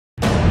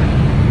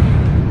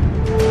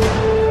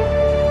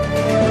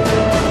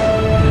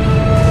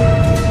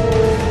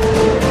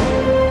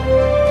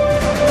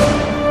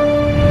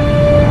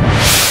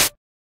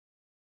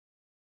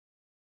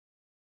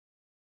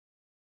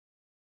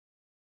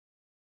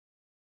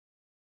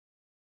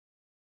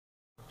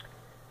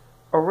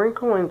A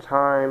Wrinkle in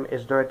Time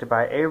is directed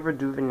by Ava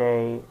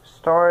DuVernay,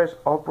 stars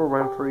Oprah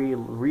Winfrey,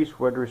 Reese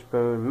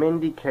Witherspoon,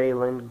 Mindy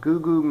Kaling,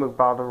 Gugu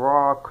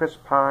Mbatha-Raw, Chris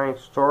Pine,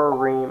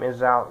 starring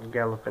as out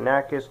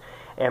Galifianakis,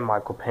 and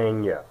Michael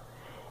Peña.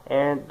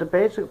 And the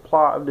basic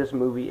plot of this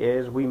movie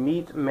is we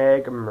meet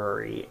Meg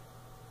Murray,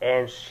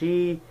 and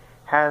she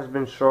has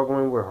been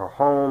struggling with her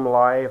home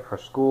life, her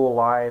school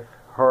life,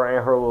 her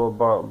and her little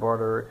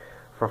brother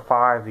for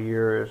 5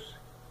 years,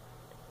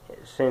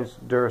 since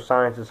their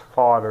scientist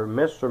father,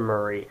 Mr.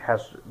 Murray,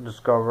 has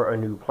discovered a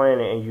new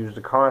planet and used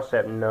the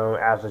concept known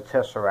as a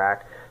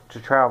tesseract to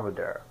travel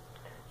there.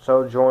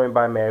 So, joined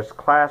by Meg's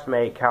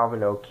classmate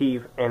Calvin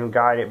O'Keefe and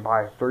guided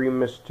by 3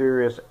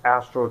 mysterious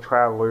astral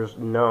travelers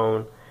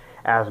known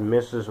as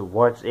Mrs.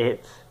 What's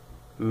It,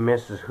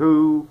 Mrs.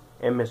 Who,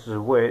 and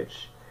Mrs.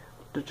 Which,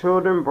 the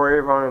children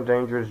brave on a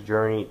dangerous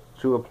journey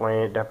to a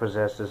planet that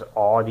possesses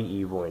all the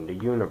evil in the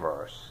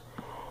universe.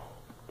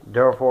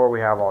 Therefore,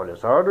 we have all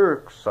this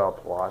other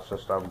subplots and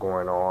stuff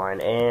going on,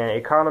 and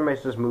it kind of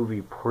makes this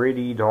movie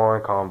pretty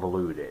darn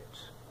convoluted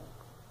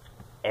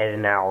at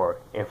an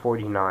hour and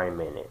 49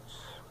 minutes.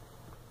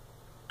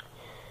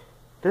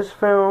 This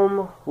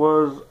film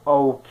was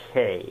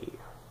okay.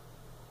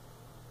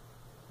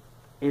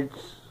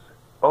 It's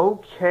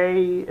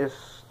okay,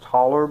 it's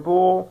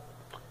tolerable,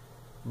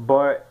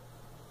 but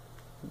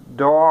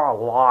there are a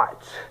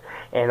lot,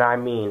 and I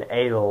mean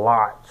a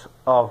lot,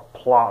 of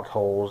plot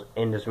holes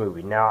in this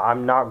movie. Now,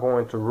 I'm not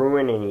going to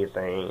ruin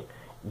anything,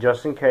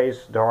 just in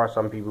case there are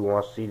some people who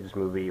want to see this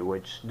movie,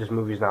 which this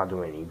movie is not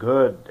doing any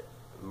good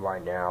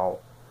right now.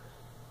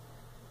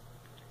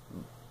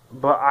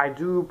 But I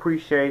do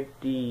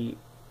appreciate the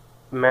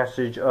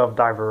message of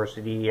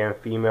diversity and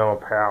female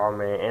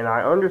empowerment, and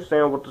I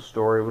understand what the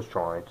story was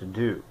trying to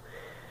do.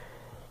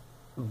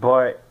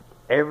 But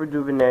Ava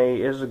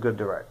DuVernay is a good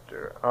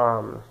director.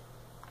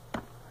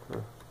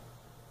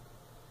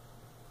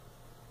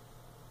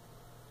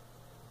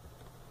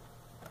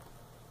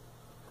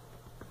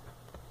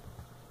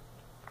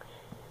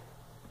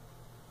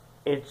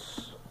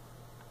 It's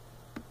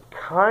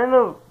kind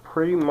of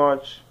pretty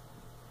much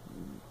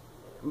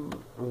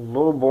a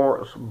little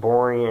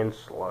boring and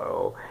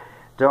slow.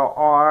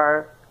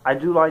 I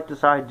do like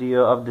this idea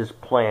of this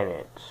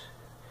planet.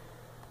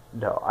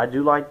 No, I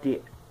do like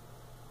the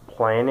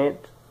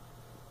planet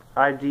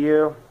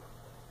idea.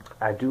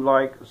 I do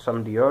like some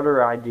of the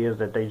other ideas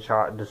that they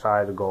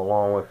decided to go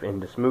along with in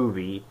this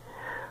movie.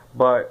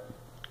 But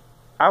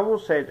I will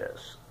say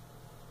this.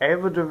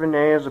 Ava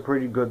DuVernay is a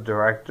pretty good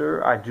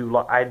director. I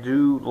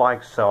do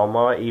like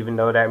Selma, even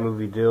though that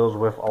movie deals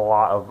with a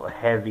lot of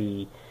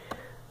heavy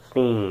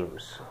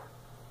themes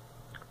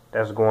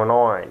that's going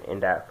on in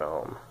that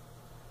film.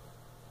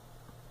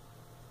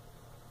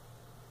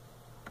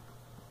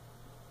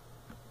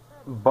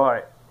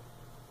 But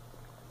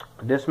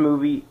this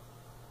movie,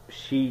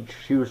 she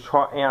was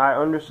trying, and I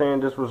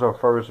understand this was her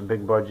first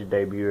big budget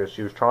debut.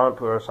 She was trying to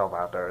put herself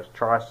out there,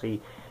 try to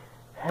see,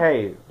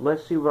 hey,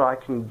 let's see what I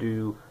can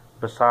do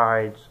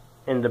besides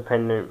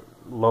independent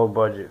low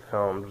budget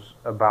films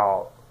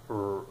about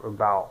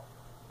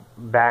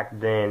back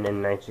then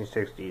in the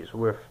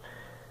 1960s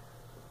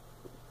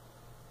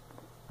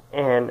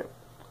and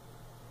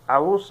I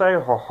will say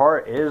her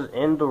heart is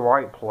in the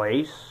right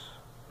place.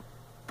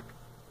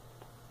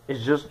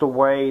 It's just the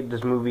way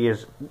this movie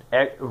is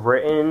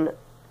written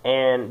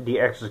and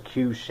the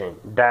execution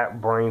that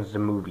brings the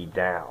movie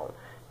down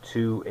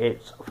to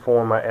its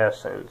former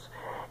essence,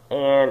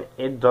 and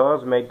it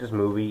does make this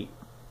movie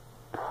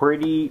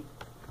pretty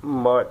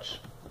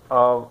much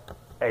of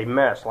a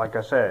mess. Like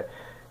I said,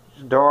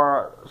 there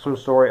are some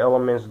story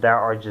elements that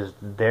are just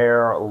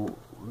there,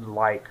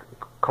 like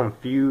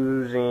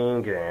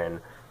confusing and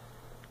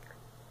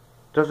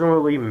doesn't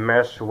really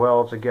mesh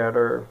well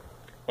together.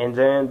 And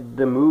then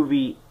the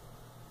movie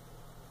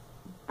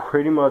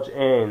pretty much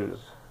ends.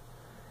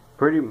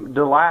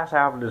 The last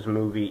half of this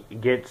movie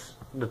gets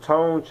the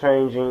tone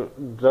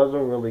changing,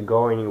 doesn't really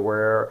go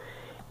anywhere.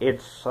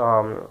 It's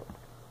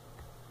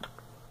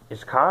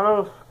kind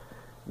of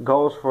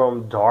goes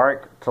from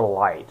dark to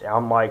light.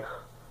 I'm like,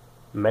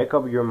 make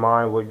up your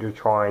mind what you're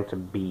trying to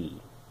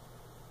be.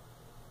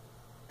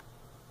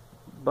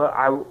 But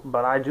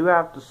I do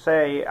have to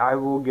say, I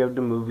will give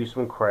the movie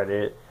some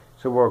credit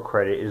to where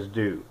credit is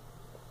due.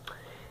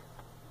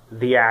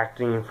 The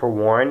acting, for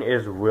one,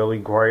 is really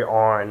great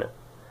on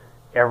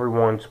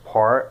everyone's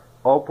part.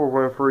 Oprah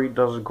Winfrey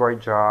does a great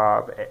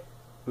job.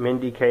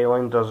 Mindy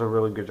Kaling does a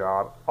really good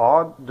job.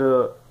 All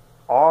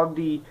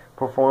the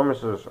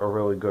performances are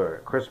really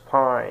good. Chris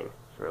Pine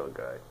is really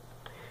good.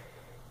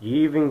 You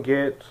even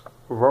get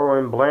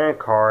Rowan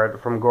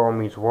Blanchard from Girl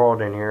Meets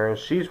World in here, and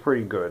she's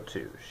pretty good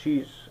too.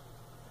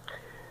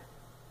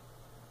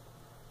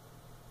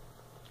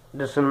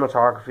 The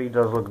cinematography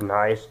does look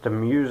nice. The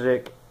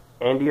music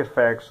and the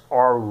effects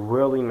are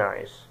really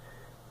nice.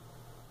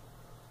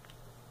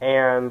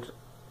 And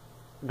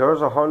there's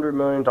 $100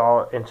 million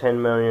and $10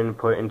 million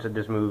put into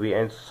this movie,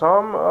 and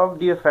some of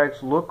the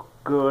effects look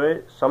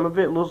good. Some of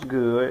it looks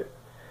good,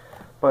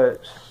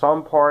 but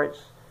some parts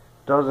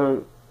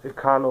doesn't. It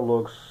kind of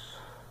looks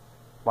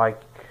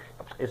like,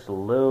 it's a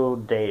little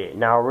dated.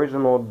 Now,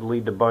 originally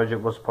the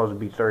budget was supposed to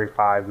be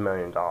 $35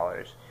 million.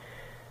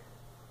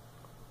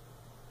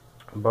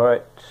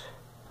 But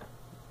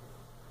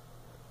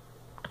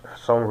for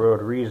some real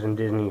reason,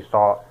 Disney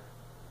thought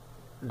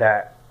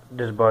that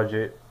this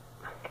budget,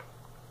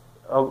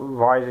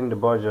 rising the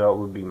budget up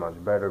would be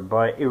much better.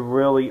 But it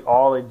really,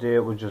 all it did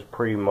was just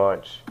pretty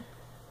much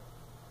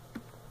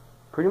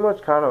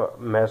kind of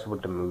mess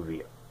with the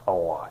movie a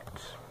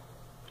lot.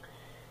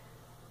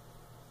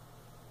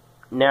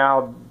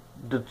 Now,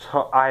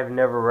 I've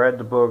never read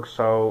the book,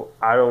 so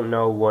I don't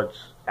know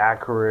what's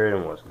accurate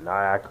and what's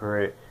not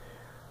accurate.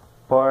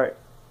 But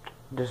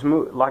this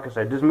movie, like I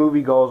said, this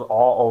movie goes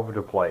all over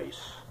the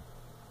place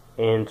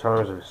in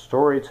terms of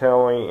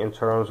storytelling, in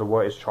terms of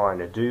what it's trying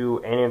to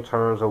do, and in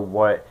terms of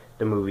what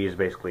the movie is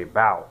basically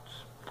about.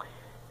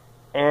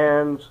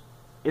 And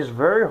it's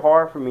very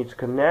hard for me to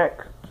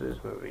connect to this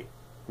movie.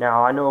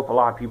 Now, I know a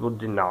lot of people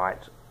did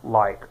not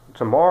like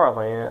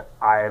Tomorrowland.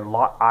 I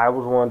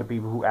was one of the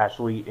people who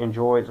actually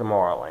enjoyed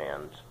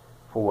Tomorrowland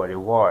for what it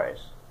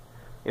was.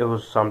 It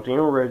was something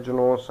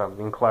original,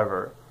 something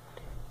clever.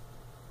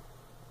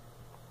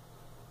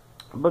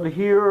 But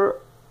here,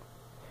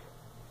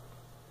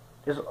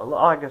 is,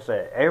 like I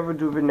said, Ava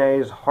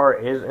DuVernay's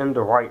heart is in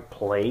the right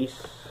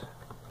place,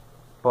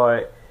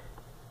 but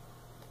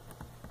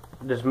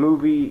this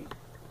movie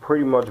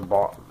pretty much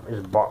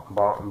is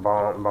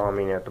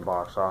bombing at the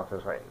box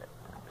office right now.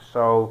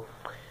 So,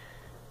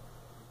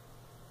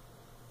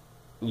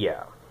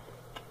 yeah.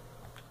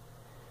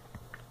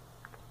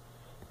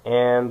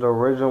 And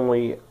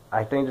originally,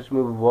 I think this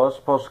movie was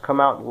supposed to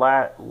come out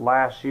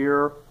last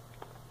year,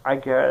 I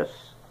guess.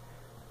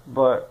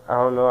 But, I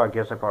don't know, I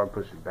guess I probably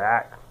pushed it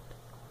back.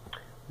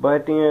 But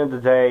at the end of the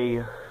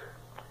day,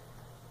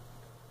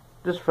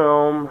 this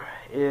film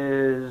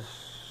it's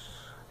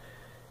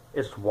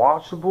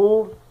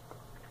watchable,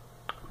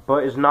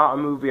 but it's not a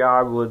movie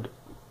I would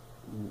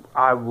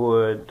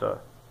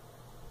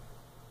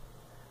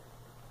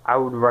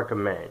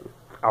recommend.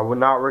 I would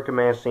not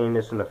recommend seeing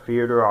this in the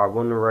theater. I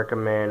wouldn't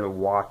recommend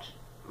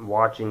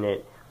watching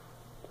it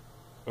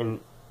on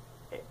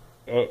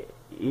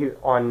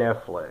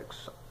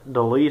Netflix.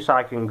 The least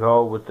I can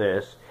go with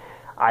this,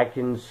 I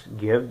can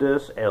give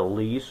this at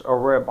least a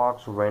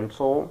Redbox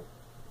rental,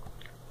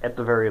 at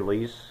the very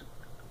least,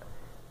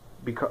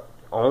 because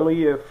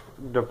only if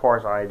the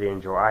parts I did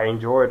enjoy. I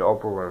enjoyed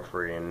Oprah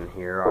Winfrey in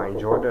here. I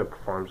enjoyed the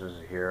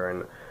performances here,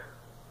 and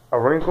A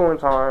Wrinkle in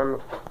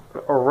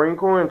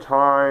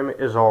Time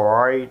is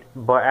alright,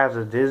 but as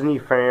a Disney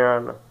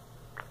fan,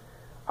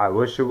 I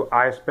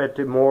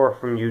expected more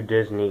from you,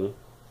 Disney.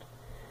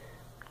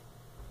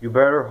 You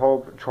better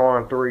hope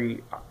Tron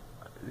 3,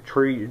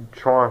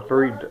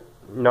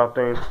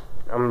 nothing.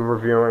 I'm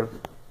reviewing.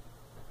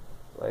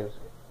 Like I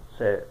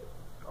said,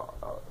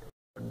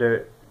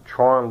 the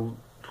Tron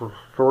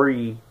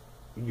 3,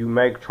 you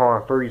make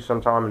Tron 3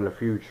 sometime in the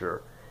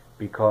future,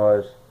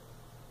 because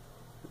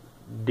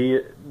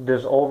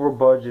this over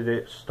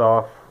budgeted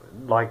stuff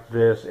like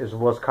this is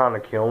what's kind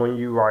of killing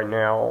you right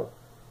now.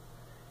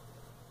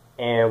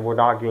 And we're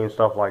not getting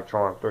stuff like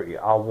Tron 3.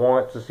 I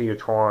want to see a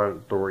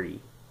Tron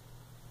 3.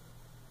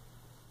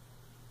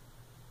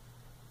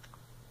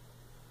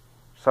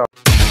 So